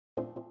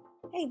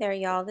Hey there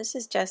y'all, this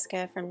is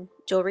Jessica from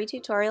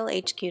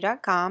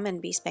jewelrytutorialhq.com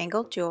and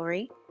Bespangled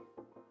Jewelry.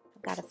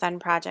 I've got a fun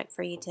project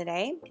for you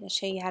today. I'm going to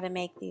show you how to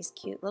make these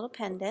cute little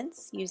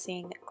pendants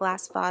using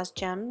glass vase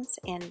gems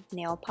and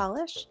nail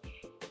polish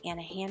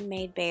and a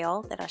handmade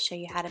bail that I'll show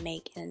you how to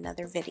make in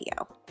another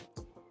video.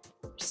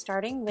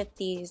 Starting with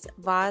these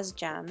vase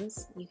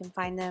gems, you can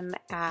find them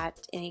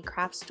at any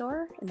craft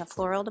store in the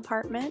floral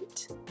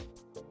department.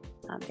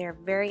 They're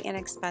very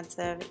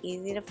inexpensive,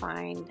 easy to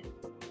find.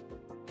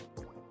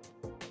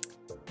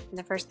 And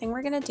the first thing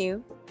we're going to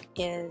do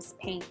is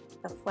paint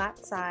the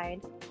flat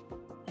side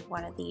of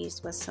one of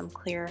these with some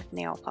clear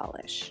nail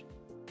polish.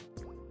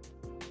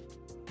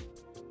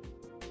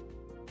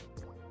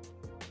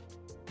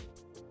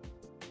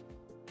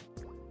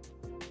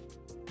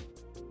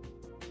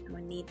 And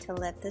we need to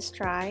let this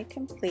dry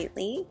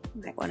completely.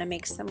 You might want to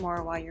make some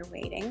more while you're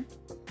waiting.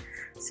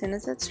 As soon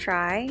as it's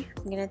dry,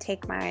 I'm going to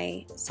take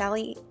my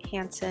Sally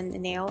Hansen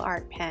nail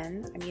art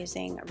pen. I'm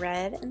using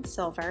red and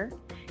silver.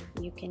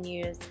 You can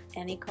use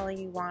any color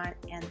you want,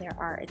 and there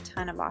are a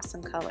ton of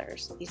awesome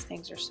colors. These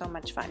things are so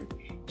much fun.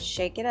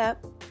 Shake it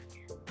up,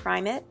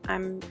 prime it.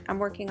 I'm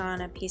working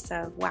on a piece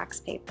of wax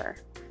paper,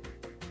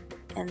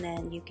 and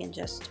then you can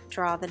just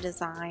draw the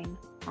design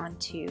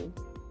onto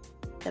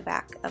the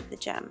back of the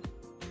gem.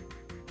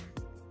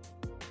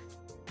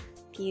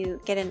 If you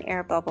get an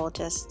air bubble,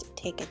 just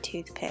take a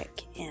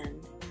toothpick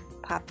and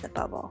pop the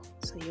bubble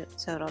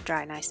so it'll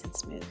dry nice and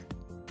smooth.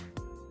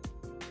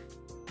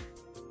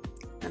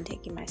 I'm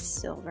taking my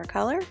silver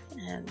color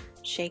and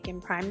shake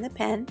and prime the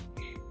pen,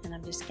 and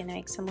I'm just going to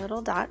make some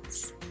little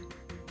dots.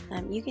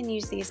 You can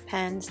use these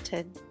pens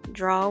to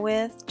draw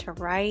with, to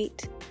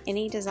write,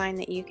 any design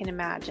that you can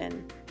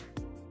imagine.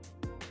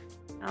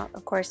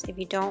 Of course, if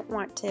you don't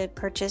want to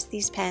purchase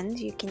these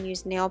pens, you can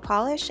use nail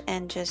polish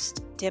and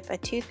just dip a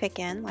toothpick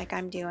in like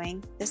I'm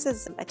doing. This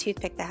is a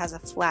toothpick that has a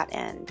flat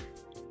end.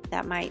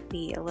 That might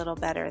be a little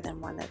better than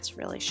one that's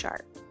really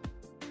sharp.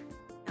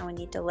 Now we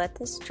need to let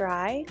this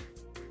dry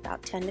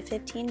about 10 to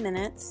 15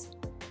 minutes.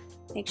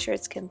 Make sure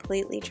it's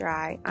completely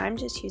dry. I'm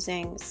just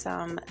using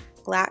some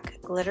black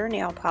glitter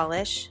nail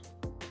polish.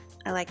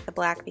 I like the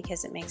black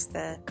because it makes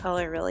the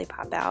color really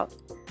pop out.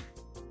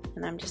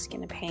 And I'm just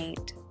going to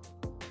paint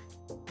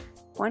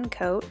one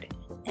coat,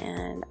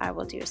 and I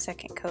will do a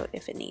second coat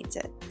if it needs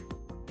it.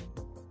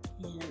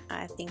 And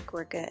I think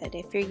we're good.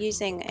 If you're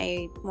using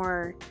a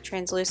more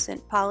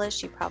translucent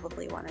polish, you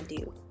probably want to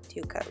do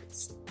 2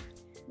 coats.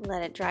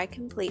 Let it dry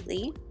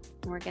completely.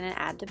 We're going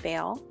to add the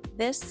bail.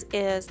 This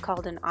is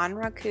called an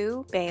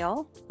Aanraku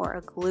bail, or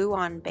a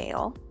glue-on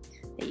bail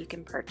that you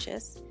can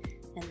purchase.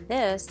 And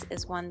this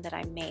is one that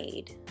I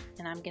made.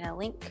 And I'm going to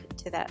link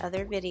to that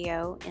other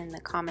video in the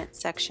comment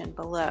section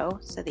below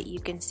so that you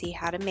can see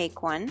how to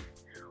make one.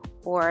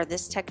 Or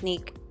this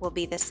technique will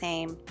be the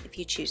same if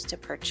you choose to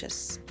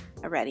purchase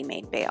a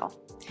ready-made bail.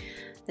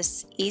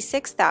 This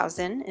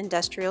E6000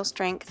 industrial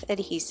strength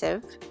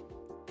adhesive.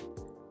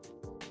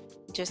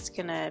 Just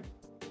going to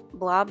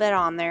blob it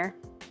on there.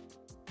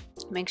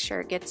 Make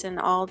sure it gets in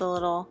all the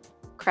little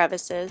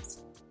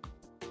crevices.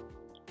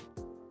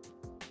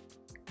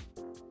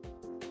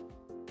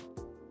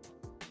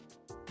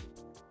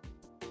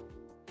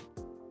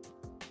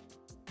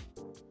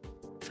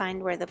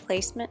 Find where the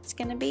placement's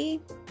going to be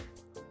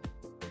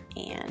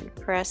and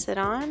press it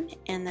on,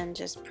 and then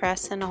just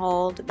press and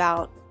hold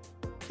about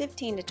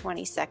 15 to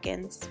 20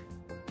 seconds.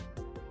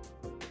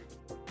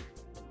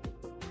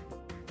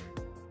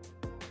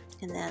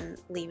 And then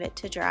leave it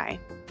to dry.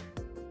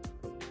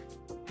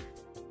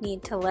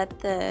 Need to let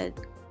the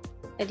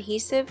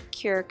adhesive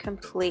cure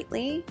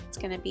completely. It's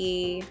going to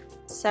be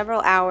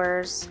several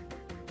hours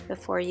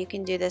before you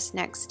can do this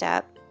next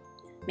step.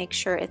 Make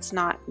sure it's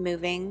not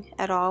moving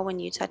at all when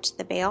you touch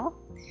the bail.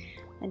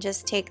 And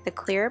just take the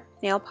clear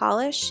nail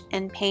polish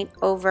and paint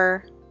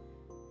over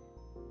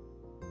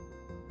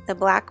the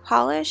black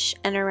polish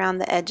and around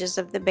the edges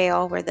of the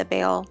bail where the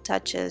bail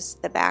touches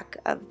the back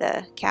of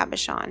the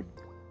cabochon.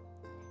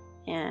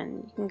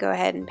 And you can go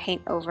ahead and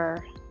paint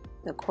over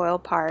the coil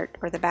part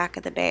or the back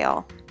of the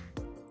bail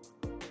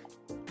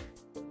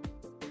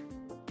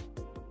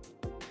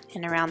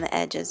and around the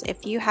edges.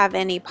 If you have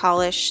any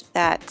polish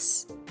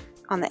that's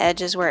on the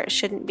edges where it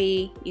shouldn't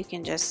be, you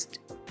can just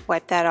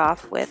wipe that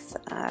off with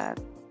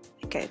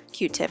like a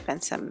Q-tip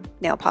and some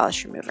nail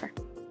polish remover.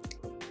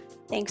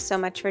 Thanks so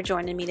much for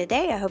joining me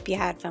today. I hope you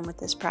had fun with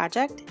this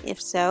project.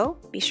 If so,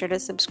 be sure to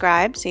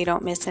subscribe so you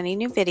don't miss any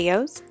new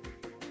videos.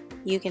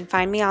 You can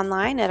find me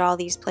online at all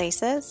these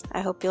places.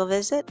 I hope you'll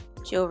visit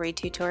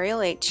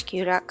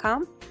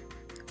jewelrytutorialhq.com.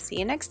 See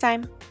you next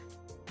time.